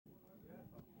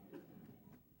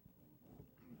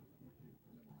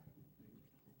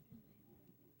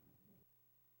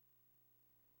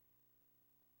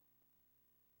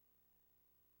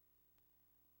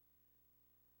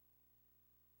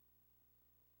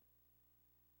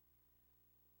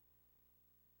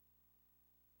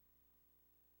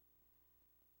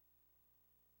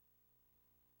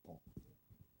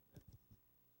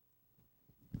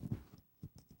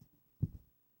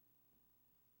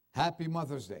Happy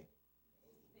Mother's Day.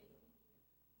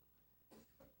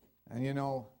 And you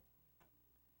know,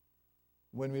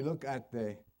 when we look at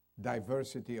the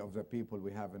diversity of the people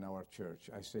we have in our church,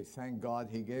 I say, thank God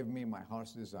He gave me my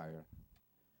heart's desire.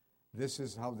 This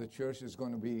is how the church is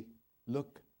going to be.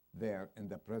 Look there in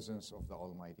the presence of the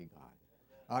Almighty God.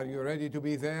 Are you ready to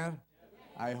be there?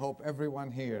 I hope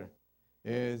everyone here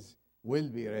will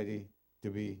be ready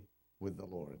to be with the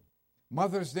Lord.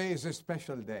 Mother's Day is a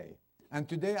special day. And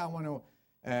today I want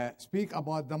to speak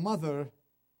about the mother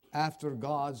after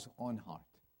God's own heart.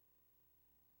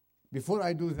 Before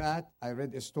I do that, I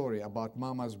read a story about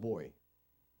Mama's boy.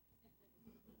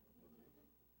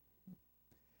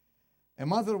 A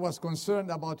mother was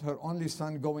concerned about her only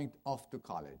son going off to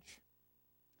college.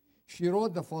 She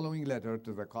wrote the following letter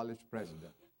to the college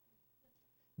president.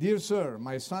 Dear sir,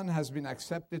 my son has been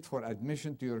accepted for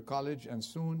admission to your college and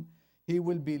soon he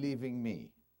will be leaving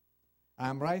me. I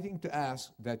am writing to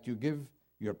ask that you give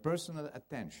your personal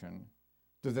attention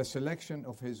to the selection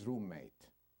of his roommate.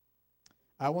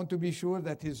 I want to be sure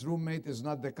that his roommate is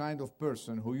not the kind of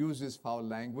person who uses foul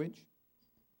language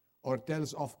or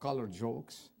tells off-color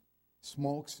jokes,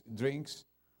 smokes, drinks,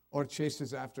 or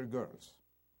chases after girls.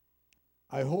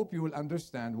 I hope you will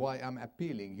understand why I'm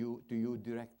appealing to you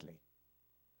directly.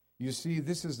 You see,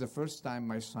 this is the first time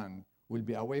my son will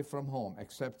be away from home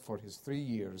except for his 3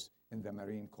 years in the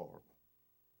Marine Corps.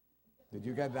 Did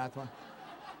you get that one?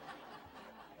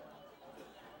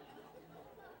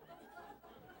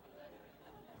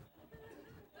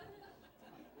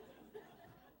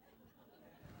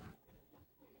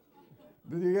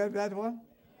 Did you get that one?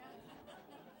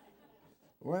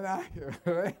 When I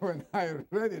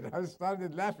read it, I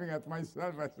started laughing at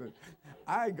myself. I said,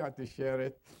 I got to share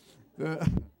it.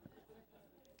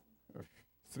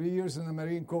 3 years in the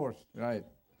Marine Corps, right?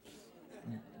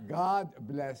 God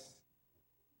bless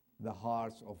the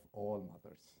hearts of all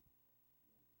mothers.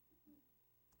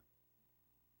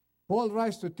 Paul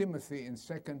writes to Timothy in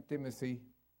 2 Timothy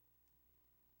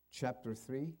chapter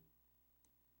 3.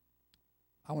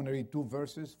 I want to read two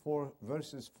verses,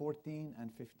 verses 14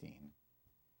 and 15.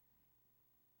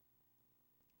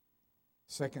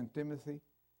 2 Timothy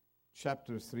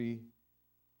chapter 3,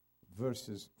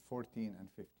 verses 14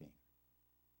 and 15.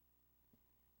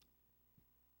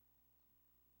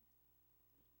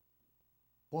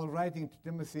 Paul writing to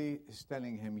Timothy is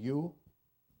telling him, you,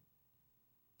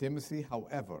 Timothy,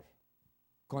 however,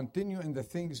 continue in the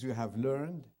things you have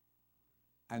learned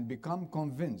and become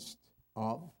convinced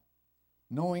of,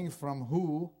 knowing from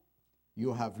who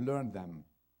you have learned them,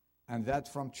 and that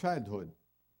from childhood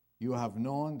you have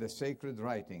known the sacred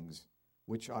writings,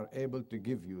 which are able to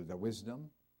give you the wisdom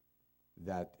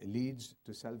that leads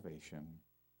to salvation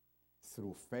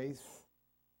through faith,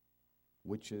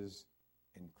 which is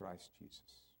in Christ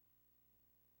Jesus.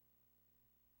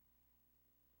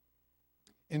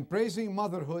 In praising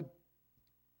motherhood,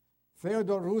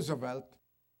 Theodore Roosevelt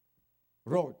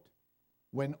wrote,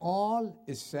 when all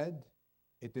is said,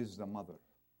 it is the mother,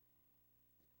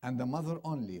 and the mother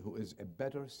only, who is a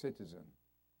better citizen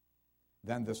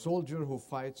than the soldier who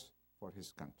fights for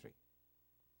his country.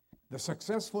 The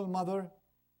successful mother,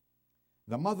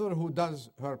 the mother who does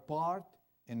her part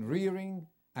in rearing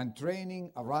and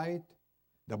training aright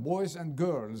the boys and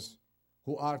girls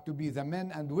who are to be the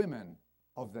men and women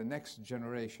of the next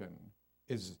generation,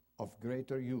 is of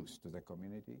greater use to the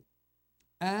community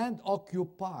and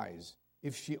occupies,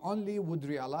 if she only would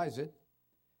realize it,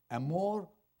 a more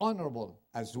honorable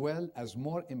as well as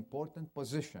more important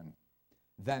position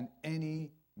than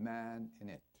any man in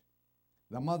it.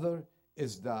 The mother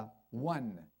is the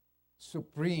one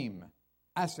supreme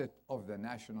asset of the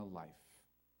national life.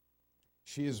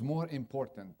 She is more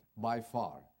important by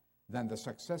far than the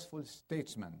successful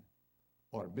statesman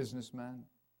or businessman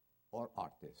or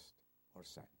artist or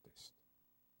scientist.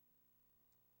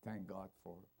 Thank God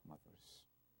for mothers.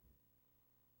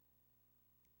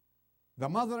 The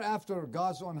mother after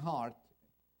God's own heart,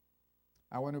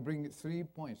 I want to bring 3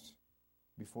 points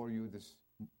before you this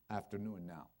afternoon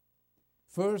now.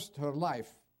 First, her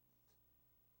life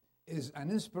is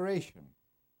an inspiration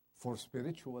for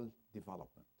spiritual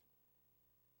development.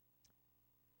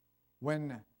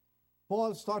 When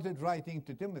Paul started writing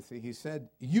to Timothy, he said,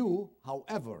 you,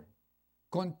 however,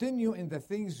 continue in the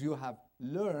things you have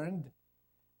learned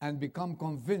and become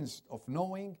convinced of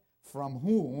knowing from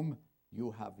whom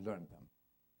you have learned them.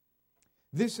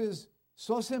 This is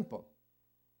so simple,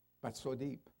 but so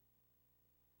deep.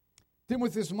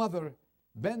 Timothy's mother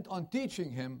bent on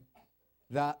teaching him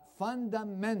the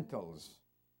fundamentals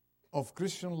of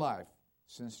Christian life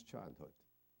since childhood.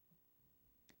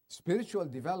 Spiritual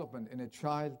development in a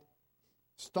child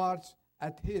starts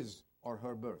at his or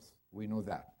her birth. We know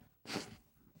that.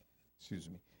 Excuse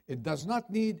me. It does not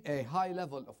need a high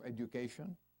level of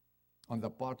education on the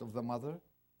part of the mother.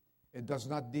 It does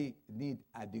not need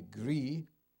a degree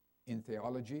in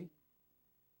theology,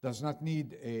 does not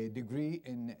need a degree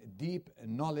in deep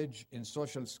knowledge in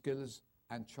social skills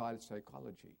and child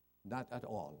psychology. Not at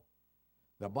all.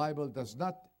 The Bible does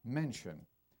not mention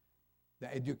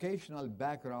the educational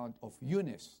background of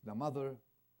Eunice, the mother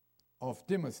of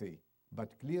Timothy,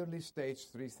 but clearly states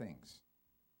three things.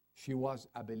 She was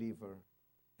a believer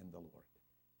in the Lord.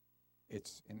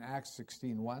 It's in Acts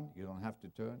 16:1. You don't have to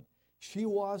turn. She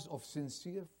was of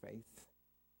sincere faith,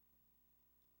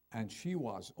 and she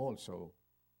was also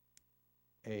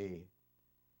a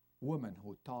woman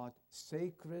who taught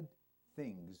sacred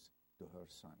things to her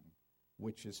son,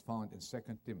 which is found in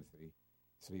 2 Timothy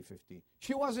 3:15.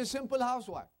 She was a simple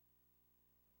housewife.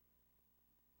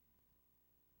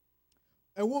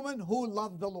 A woman who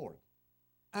loved the Lord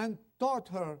and taught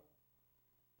her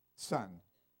son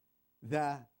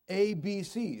the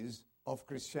ABCs of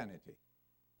Christianity.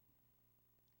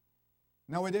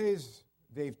 Nowadays,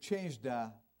 they've changed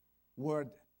the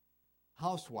word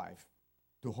housewife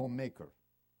to homemaker.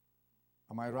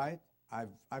 Am I right?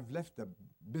 I've left the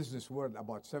business word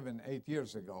about 7-8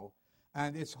 years ago,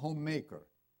 and it's homemaker.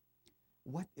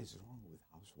 What is wrong with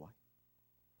housewife?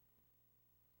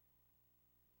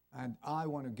 And I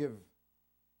want to give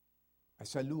a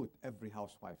salute every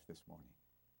housewife this morning.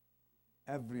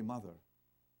 Every mother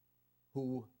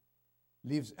who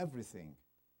leaves everything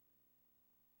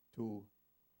to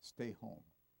stay home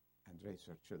and raise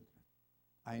her children.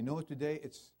 I know today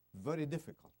it's very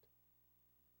difficult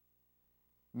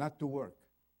not to work.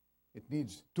 It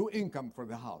needs two income for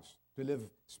the house to live,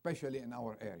 especially in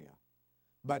our area.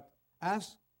 But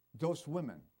ask those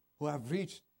women who have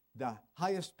reached the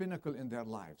highest pinnacle in their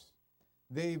lives.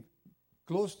 They've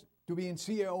close to being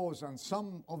CEOs, and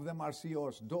some of them are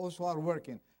CEOs, those who are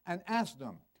working, and ask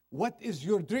them, what is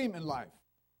your dream in life?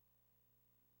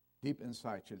 Deep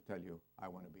inside, she'll tell you, I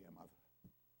want to be a mother.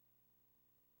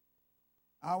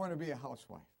 I want to be a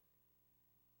housewife.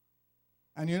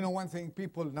 And you know one thing,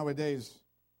 people nowadays,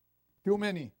 too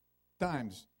many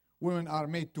times, women are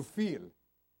made to feel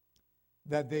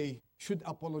that they should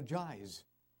apologize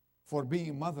for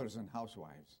being mothers and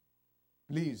housewives.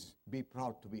 Please be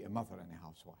proud to be a mother and a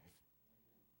housewife.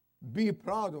 Be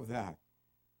proud of that.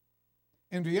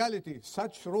 In reality,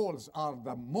 such roles are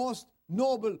the most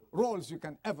noble roles you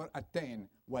can ever attain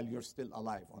while you're still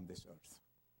alive on this earth.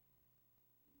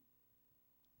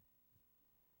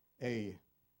 A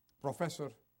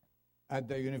professor at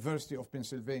the University of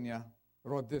Pennsylvania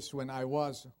wrote this: when I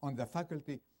was on the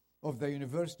faculty of the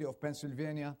University of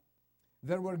Pennsylvania,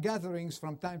 there were gatherings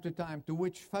from time to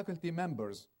which faculty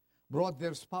members brought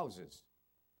their spouses.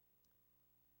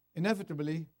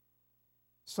 Inevitably,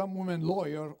 some woman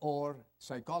lawyer or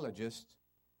psychologist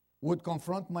would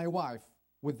confront my wife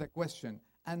with the question,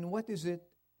 and what is it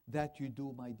that you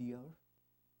do, my dear?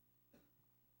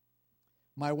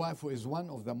 My wife, who is one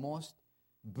of the most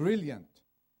brilliant,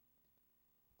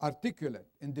 articulate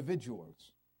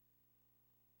individuals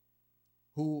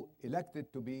who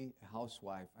elected to be a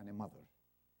housewife and a mother,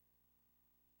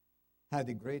 had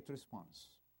a great response.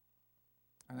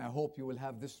 And I hope you will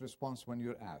have this response when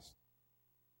you're asked.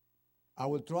 I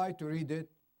will try to read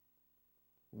it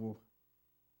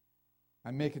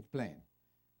and make it plain.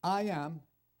 I am,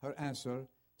 her answer,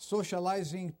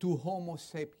 socializing to Homo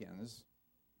sapiens.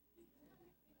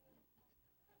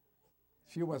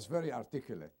 She was very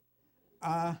articulate.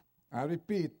 I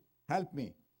repeat, help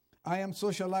me. I am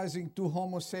socializing to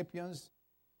Homo sapiens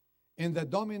in the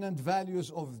dominant values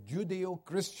of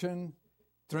Judeo-Christian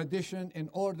tradition in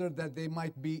order that they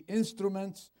might be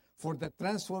instruments for the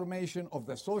transformation of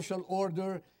the social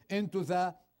order into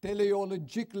the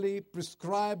teleologically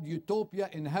prescribed utopia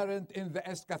inherent in the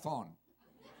eschaton.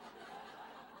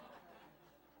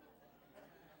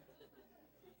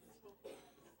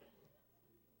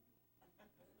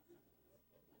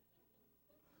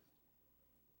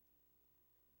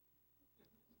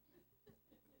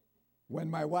 When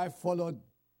my wife followed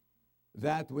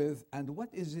that with, and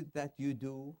what is it that you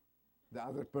do? The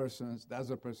other person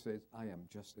says, I am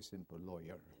just a simple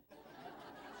lawyer.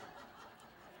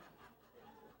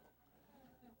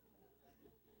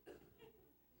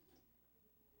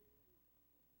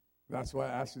 That's why I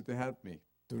asked you to help me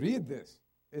to read this.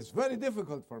 It's very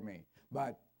difficult for me,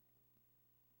 but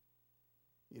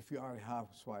if you are a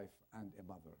housewife and a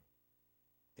mother,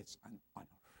 it's an honor.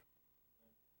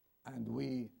 And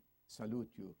we salute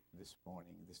you this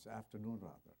morning, this afternoon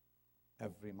rather,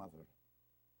 every mother.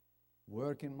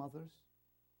 Working mothers,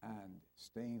 and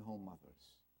staying home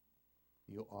mothers,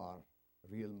 you are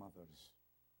real mothers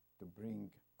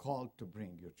called to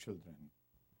bring your children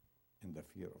in the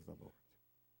fear of the Lord.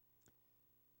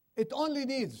 It only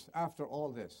needs, after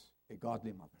all this, a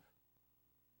godly mother.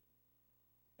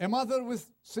 A mother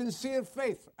with sincere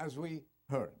faith, as we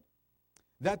heard,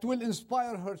 that will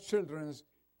inspire her children's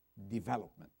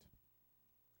development.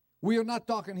 We are not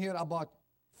talking here about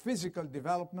physical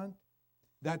development,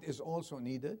 that is also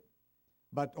needed,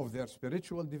 but of their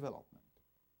spiritual development.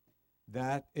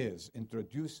 That is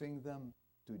introducing them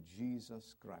to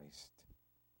Jesus Christ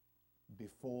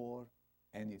before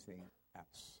anything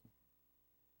else.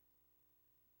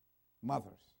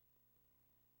 Mothers,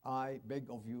 I beg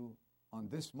of you on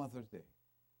this Mother's Day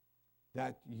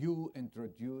that you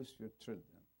introduce your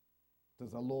children to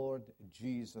the Lord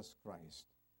Jesus Christ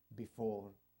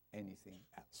before anything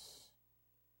else.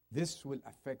 This will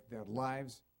affect their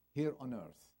lives here on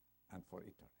earth and for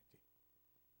eternity.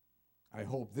 I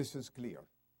hope this is clear.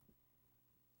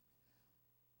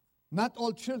 Not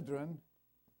all children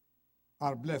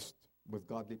are blessed with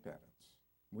godly parents.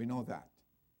 We know that.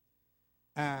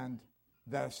 And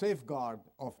the safeguard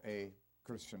of a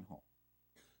Christian home.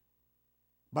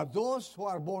 But those who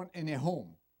are born in a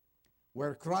home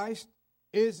where Christ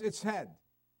is its head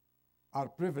are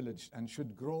privileged and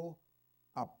should grow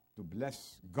up to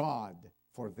bless God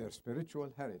for their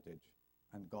spiritual heritage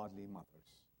and godly mothers.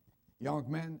 Young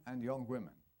men and young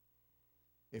women,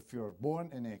 if you're born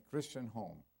in a Christian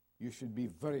home, you should be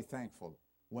very thankful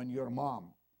when your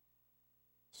mom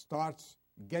starts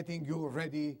getting you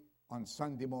ready on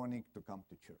Sunday morning to come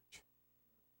to church.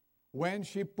 When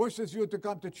she pushes you to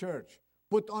come to church,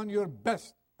 put on your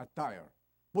best attire,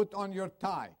 put on your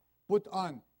tie,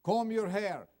 comb your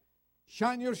hair,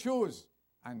 shine your shoes,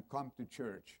 and come to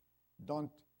church.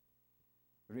 Don't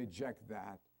reject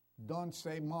that. Don't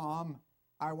say, Mom,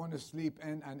 I want to sleep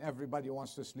in, and everybody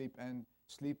wants to sleep in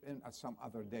at some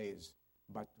other days.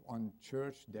 But on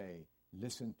church day,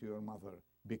 listen to your mother,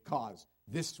 because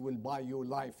this will buy you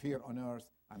life here on earth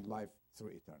and life through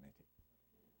eternity.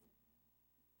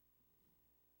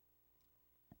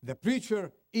 The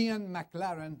preacher Ian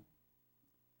McLaren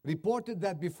reported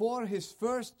that before his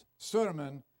first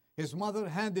sermon, his mother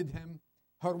handed him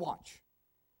her watch.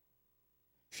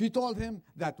 She told him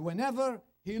that whenever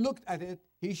he looked at it,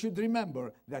 he should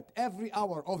remember that every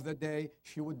hour of the day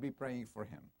she would be praying for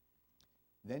him.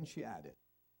 Then she added,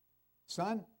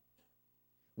 Son,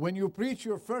 when you preach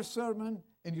your first sermon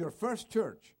in your first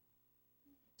church,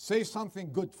 say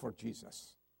something good for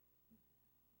Jesus.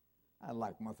 I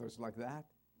like mothers like that.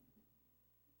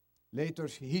 Later,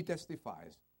 he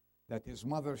testifies that his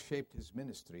mother shaped his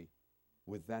ministry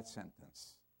with that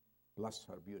sentence. Bless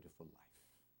her beautiful life.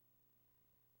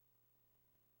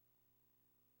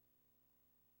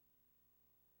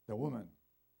 The woman,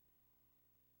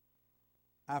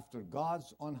 after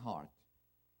God's own heart,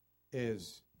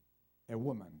 is a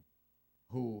woman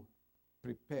who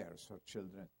prepares her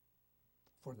children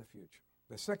for the future.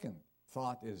 The second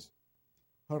thought is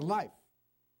her life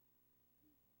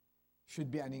should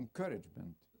be an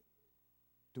encouragement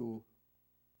to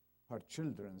her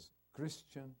children's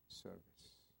Christian service.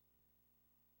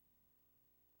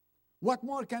 What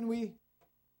more can we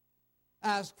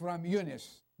ask from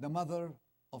Eunice, the mother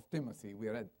of Timothy we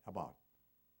read about?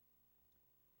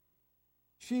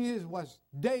 She was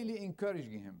daily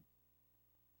encouraging him.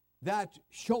 That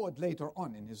showed later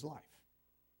on in his life.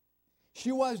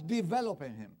 She was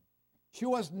developing him. She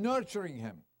was nurturing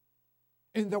him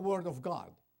in the Word of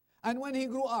God. And when he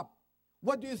grew up,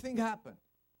 what do you think happened?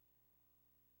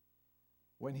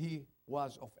 When he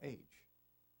was of age,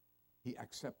 he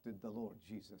accepted the Lord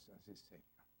Jesus as his Savior.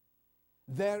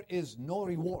 There is no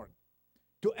reward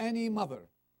to any mother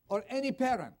or any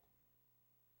parent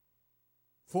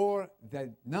for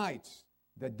the nights,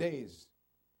 the days,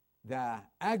 the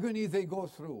agony they go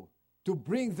through to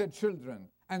bring their children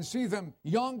and see them,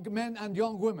 young men and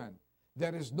young women.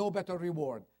 There is no better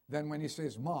reward than when he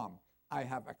says, Mom, I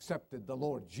have accepted the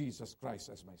Lord Jesus Christ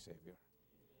as my Savior.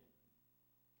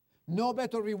 No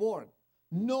better reward,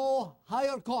 no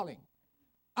higher calling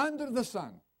under the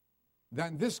sun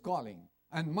than this calling.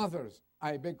 And mothers,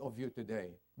 I beg of you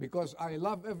today, because I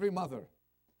love every mother.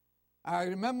 I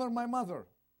remember my mother.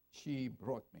 She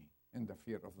brought me in the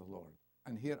fear of the Lord.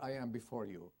 And here I am before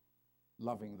you,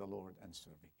 loving the Lord and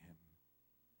serving Him.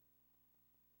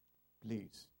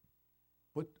 Please,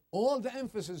 put all the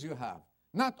emphasis you have,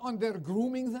 not on their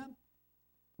grooming them,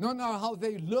 not on how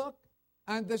they look,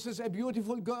 and this is a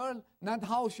beautiful girl, not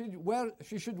how she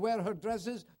should wear her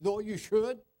dresses, though you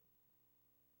should.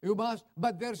 You must,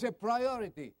 but there's a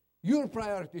priority. Your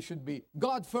priority should be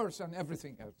God first, and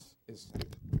everything else is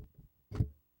second.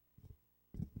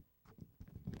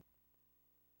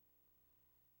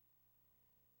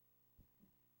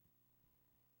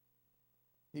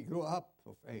 He grew up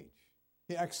of age.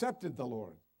 He accepted the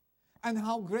Lord. And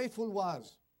how grateful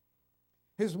was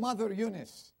his mother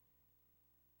Eunice.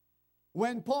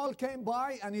 When Paul came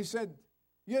by and he said,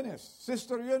 Eunice,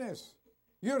 Sister Eunice,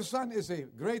 your son is a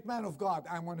great man of God.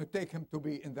 I want to take him to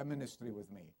be in the ministry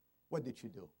with me. What did she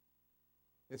do?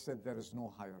 They said, there is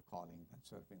no higher calling than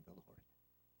serving the Lord.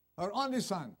 Her only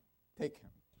son, take him.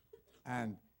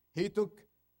 And he took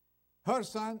her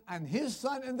son and his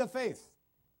son in the faith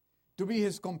to be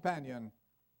his companion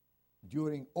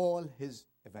during all his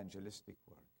evangelistic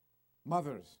work.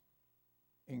 Mothers,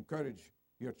 encourage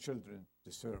your children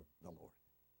to serve the Lord.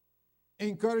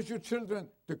 Encourage your children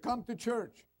to come to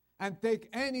church and take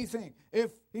anything.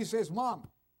 If he says, Mom,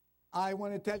 I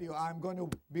want to tell you, I'm going to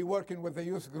be working with the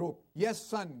youth group. Yes,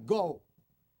 son, go.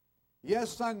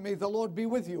 Yes, son, may the Lord be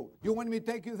with you. You want me to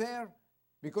take you there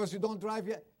because you don't drive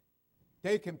yet?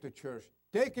 Take him to church.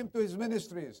 Take him to his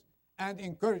ministries and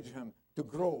encourage him to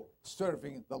grow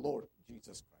serving the Lord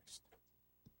Jesus Christ.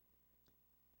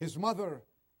 His mother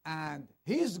and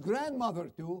his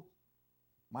grandmother too,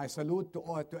 my salute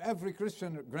to every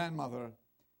Christian grandmother,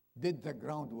 did the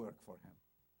groundwork for him.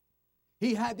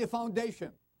 He had a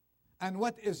foundation. And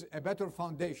what is a better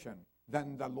foundation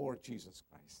than the Lord Jesus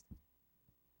Christ?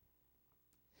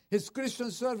 His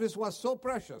Christian service was so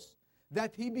precious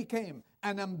that he became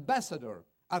an ambassador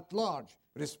at large,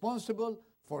 responsible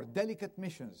for delicate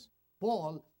missions.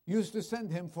 Paul used to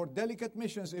send him for delicate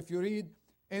missions, if you read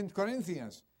in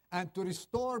Corinthians, and to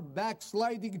restore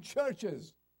backsliding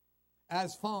churches,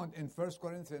 as found in 1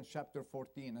 Corinthians chapter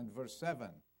 14 and verse 7.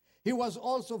 He was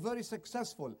also very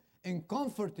successful in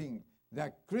comforting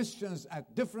the Christians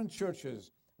at different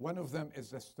churches. One of them is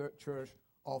the church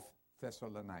of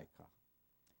Thessalonica.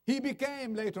 He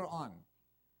became later on.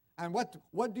 And what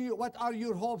are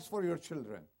your hopes for your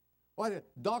children? What,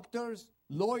 doctors,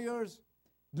 lawyers?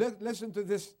 Listen to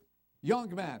this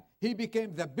young man. He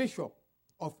became the bishop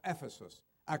of Ephesus,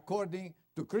 according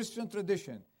to Christian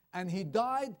tradition. And he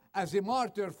died as a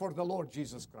martyr for the Lord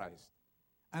Jesus Christ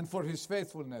and for his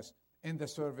faithfulness in the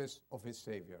service of his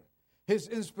Savior. His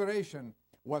inspiration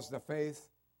was the faith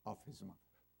of his mother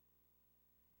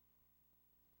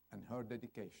and her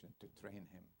dedication to train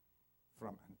him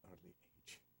from an early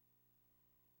age.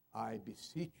 I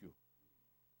beseech you,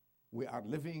 we are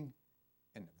living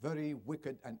in very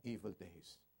wicked and evil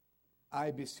days.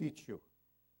 I beseech you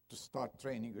to start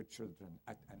training your children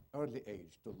at an early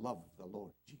age to love the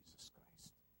Lord Jesus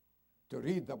Christ, to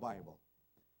read the Bible.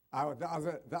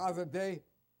 The other day,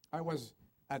 I was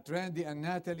at Randy and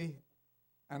Natalie,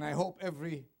 and I hope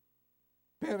every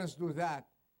parents do that,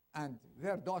 and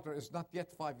their daughter is not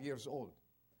yet 5 years old,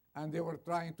 and they were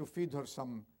trying to feed her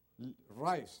some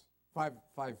rice, 5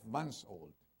 months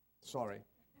old. Sorry,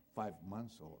 5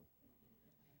 months old.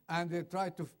 And they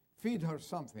tried to feed her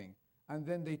something, and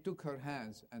then they took her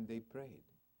hands and they prayed.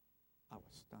 I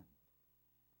was stunned.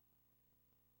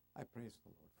 I praise the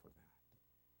Lord for that.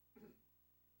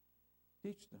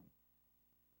 Teach them,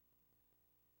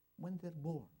 when they're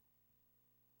born,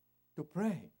 to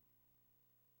pray,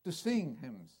 to sing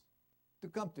hymns, to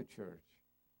come to church,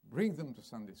 bring them to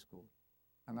Sunday school,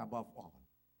 and above all,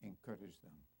 encourage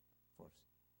them for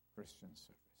Christian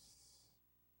service.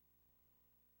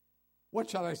 What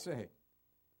shall I say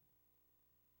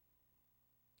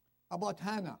about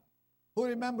Hannah? Who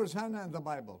remembers Hannah in the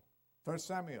Bible? 1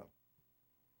 Samuel.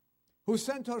 Who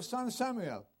sent her son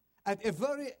Samuel at a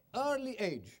very early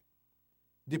age,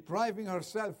 depriving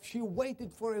herself. She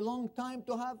waited for a long time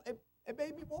to have a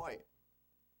baby boy.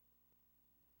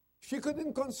 She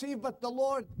couldn't conceive, but the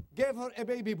Lord gave her a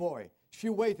baby boy. She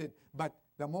waited, but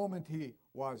the moment he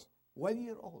was 1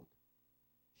 year old,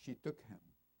 she took him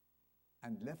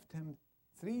and left him.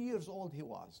 3 years old he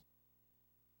was.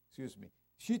 Excuse me.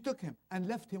 She took him and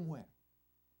left him where?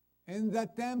 In the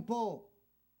temple.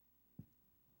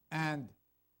 And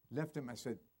left him and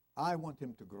said, I want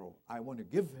him to grow. I want to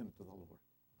give him to the Lord.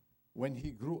 When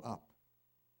he grew up,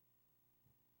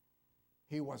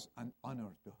 he was an honor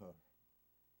to her.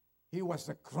 He was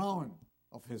the crown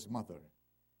of his mother.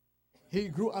 He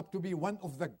grew up to be one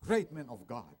of the great men of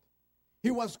God.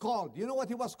 He was called, you know what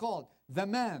he was called? The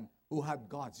man who had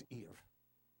God's ear.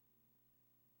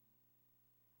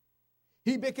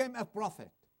 He became a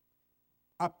prophet,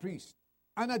 a priest,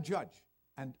 and a judge,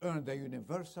 and earned the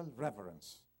universal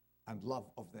reverence and love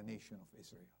of the nation of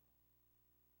Israel.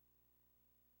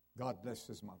 God bless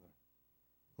his mother,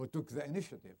 who took the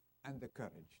initiative and the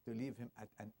courage to leave him at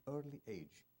an early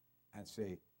age and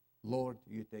say, Lord,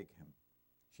 you take him.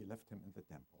 She left him in the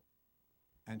temple.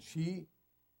 And she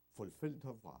fulfilled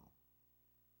her vow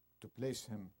to place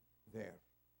him there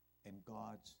in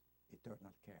God's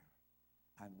eternal care.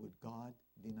 And would God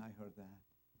deny her that?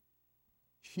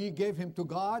 She gave him to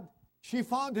God. She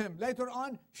found him. Later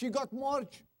on, she got more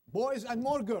boys and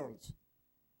more girls.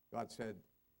 God said,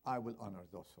 I will honor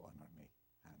those who honor me,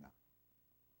 Hannah.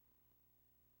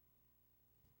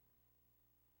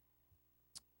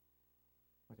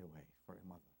 What a way for a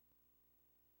mother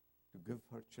to give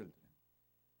her children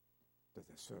to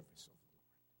the service of the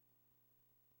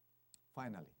Lord.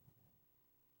 Finally,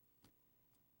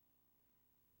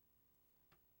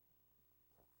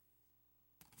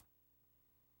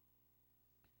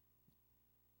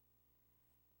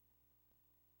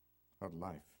 her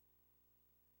life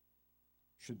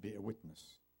should be a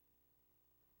witness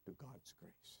to God's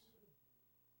grace.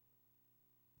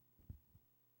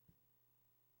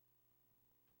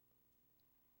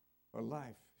 Her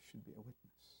life should be a witness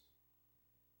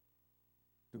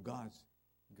to God's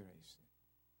grace.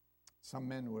 Some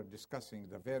men were discussing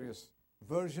the various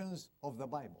versions of the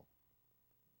Bible.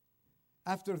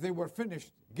 After they were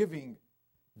finished giving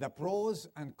the pros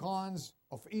and cons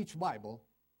of each Bible,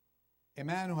 a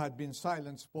man who had been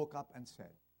silent spoke up and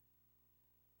said,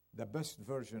 the best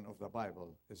version of the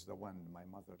Bible is the one my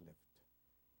mother lived.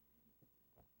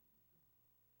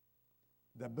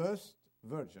 The best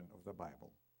version of the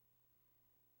Bible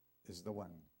is the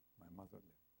one my mother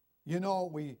lived. You know,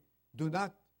 we do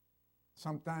not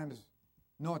sometimes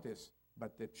notice,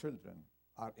 but the children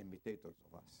are imitators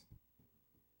of us.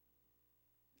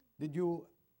 Did you,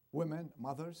 women,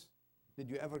 mothers, did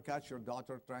you ever catch your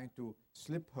daughter trying to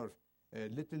slip her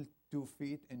little 2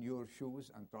 feet in your shoes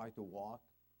and try to walk?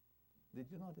 Did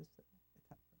you notice that? It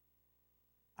happened.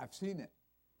 I've seen it.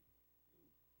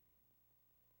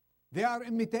 They are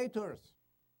imitators.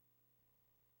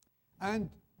 And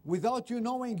without you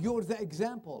knowing, you're the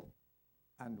example.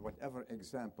 And whatever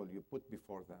example you put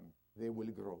before them, they will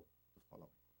grow to follow it.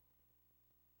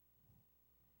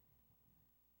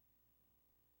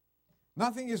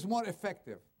 Nothing is more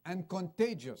effective and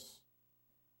contagious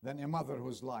than a mother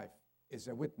whose life is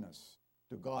a witness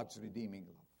to God's redeeming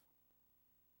love.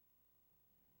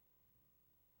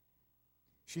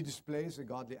 She displays a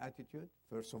godly attitude,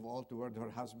 first of all, toward her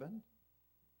husband,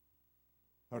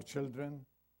 her children,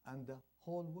 and the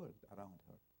whole world around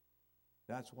her.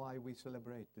 That's why we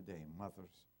celebrate today,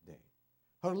 Mother's Day.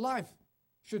 Her life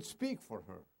should speak for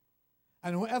her.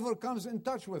 And whoever comes in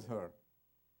touch with her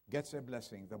gets a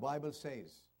blessing. The Bible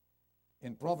says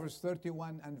in Proverbs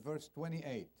 31 and verse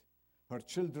 28, her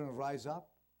children rise up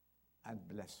and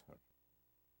bless her.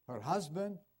 Her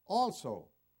husband also,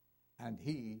 and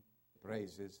he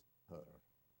praises her.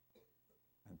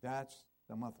 And that's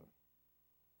the mother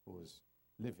who's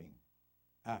living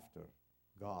after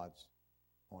God's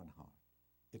own heart.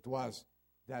 It was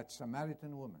that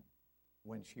Samaritan woman,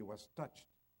 when she was touched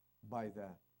by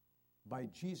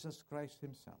Jesus Christ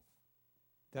himself,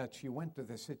 that she went to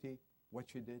the city. What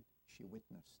she did, she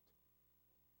witnessed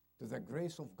to the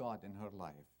grace of God in her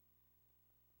life.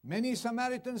 Many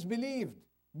Samaritans believed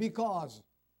because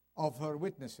of her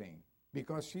witnessing,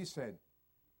 because she said,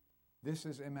 this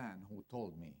is a man who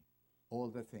told me all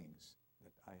the things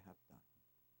that I have done.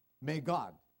 May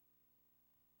God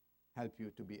help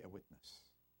you to be a witness.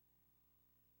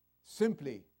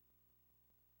 Simply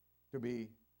to be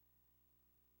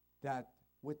that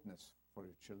witness for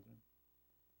your children,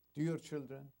 to your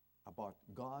children, about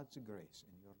God's grace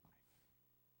in your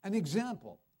life. An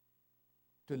example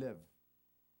to live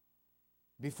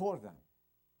before them,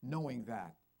 knowing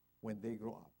that when they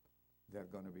grow up, they're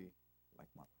going to be like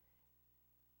mother.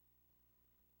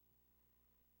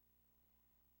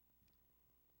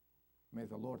 May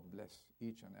the Lord bless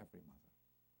each and every mother.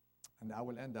 And I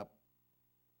will end up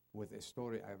with a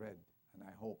story I read, and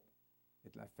I hope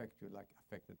it'll affect you like it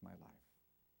affected my life.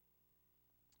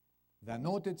 The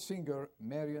noted singer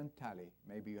Marion Talley,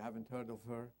 maybe you haven't heard of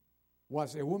her,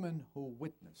 was a woman who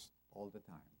witnessed all the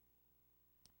time.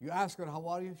 You ask her, how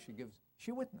are you?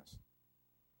 She witnessed.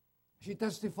 She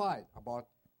testified about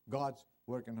God's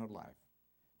work in her life.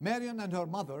 Marion and her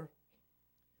mother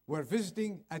were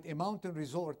visiting at a mountain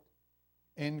resort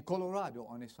in Colorado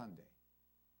on a Sunday.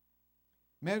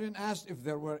 Marion asked if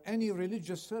there were any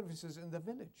religious services in the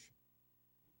village.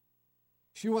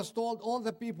 She was told all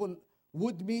the people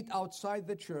would meet outside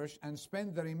the church and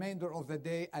spend the remainder of the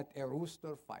day at a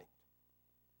rooster fight.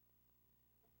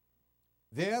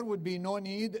 There would be no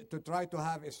need to try to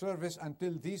have a service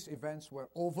until these events were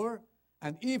over,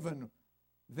 and even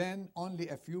then only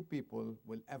a few people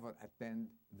will ever attend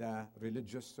the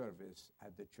religious service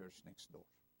at the church next door.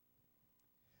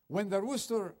 When the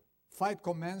rooster fight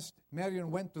commenced, Marion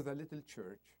went to the little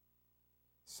church,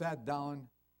 sat down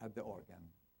at the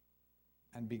organ,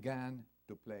 and began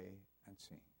to play and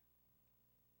sing.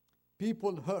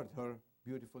 People heard her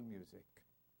beautiful music.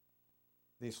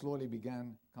 They slowly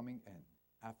began coming in.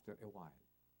 After a while,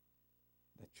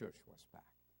 the church was packed.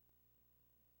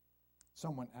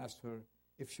 Someone asked her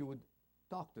if she would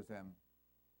talk to them,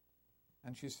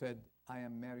 and she said, "I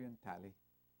am Marion Talley,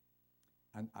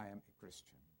 and I am a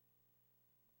Christian.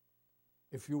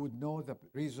 If you would know the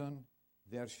reason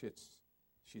there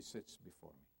she sits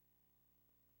before me."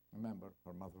 Remember,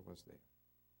 her mother was there.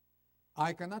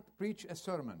 "I cannot preach a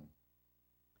sermon,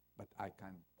 but I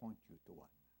can point you to one.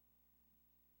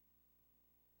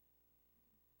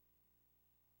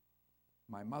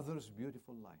 My mother's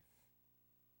beautiful life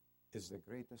is the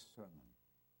greatest sermon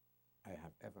I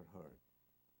have ever heard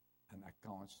and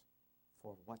accounts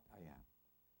for what I am,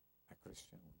 a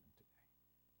Christian woman today."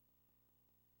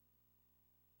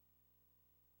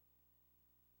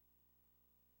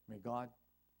 May God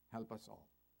help us all,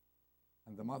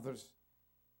 and the mothers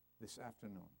this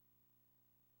afternoon,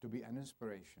 to be an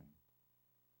inspiration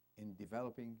in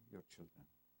developing your children,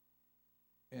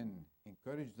 in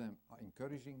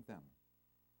encouraging them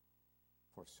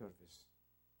for service,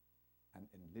 and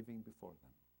in living before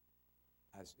them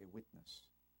as a witness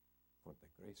for the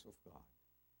grace of God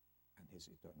and His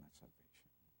eternal salvation.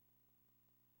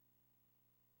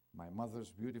 My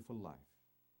mother's beautiful life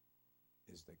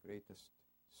is the greatest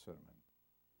sermon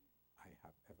I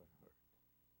have ever heard.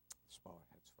 Let's bow our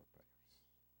heads for prayers.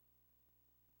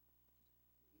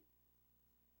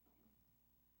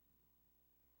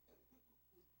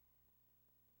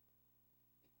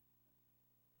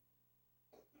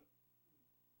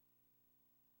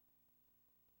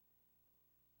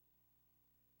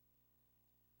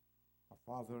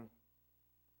 Father,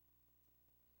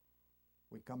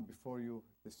 we come before you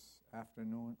this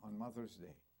afternoon on Mother's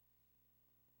Day,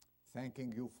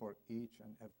 thanking you for each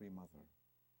and every mother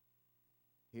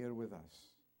here with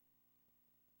us,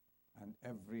 and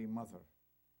every mother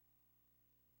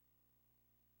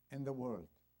in the world.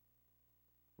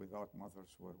 Without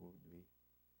mothers, where would we be?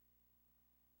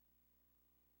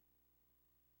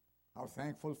 How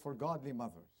thankful for godly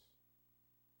mothers,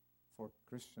 for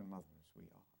Christian mothers we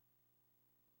are.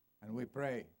 And we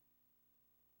pray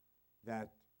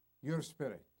that your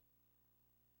Spirit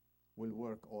will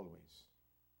work always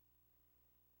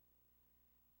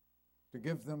to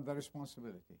give them the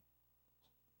responsibility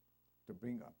to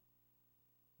bring up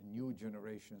new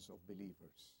generations of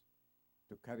believers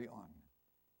to carry on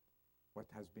what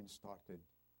has been started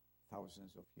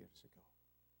thousands of years ago.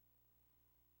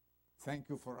 Thank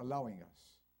you for allowing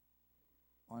us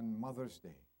on Mother's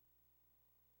Day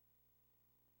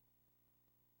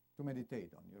to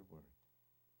meditate on your word.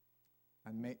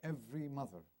 And may every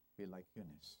mother be like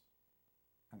Eunice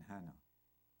and Hannah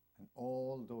and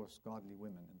all those godly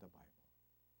women in the Bible,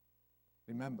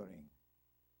 remembering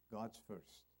God's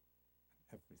first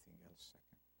and everything else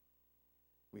second.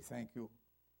 We thank you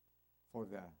for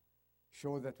the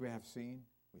show that we have seen.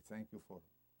 We thank you for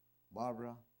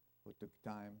Barbara, who took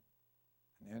time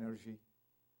and energy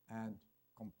and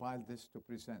compiled this to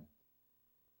present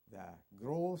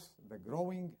the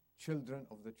growing children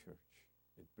of the church.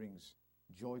 It brings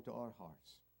joy to our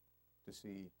hearts to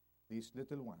see these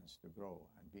little ones to grow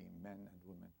and being men and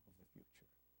women of the future.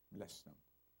 Bless them.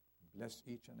 Bless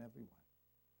each and every one,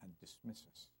 and dismiss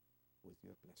us with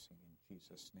your blessing. In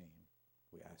Jesus' name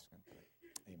we ask and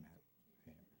pray. Amen.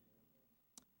 Amen.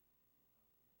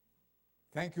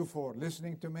 Thank you for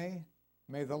listening to me.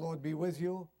 May the Lord be with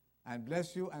you and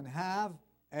bless you, and have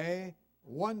a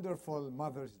wonderful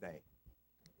Mother's Day.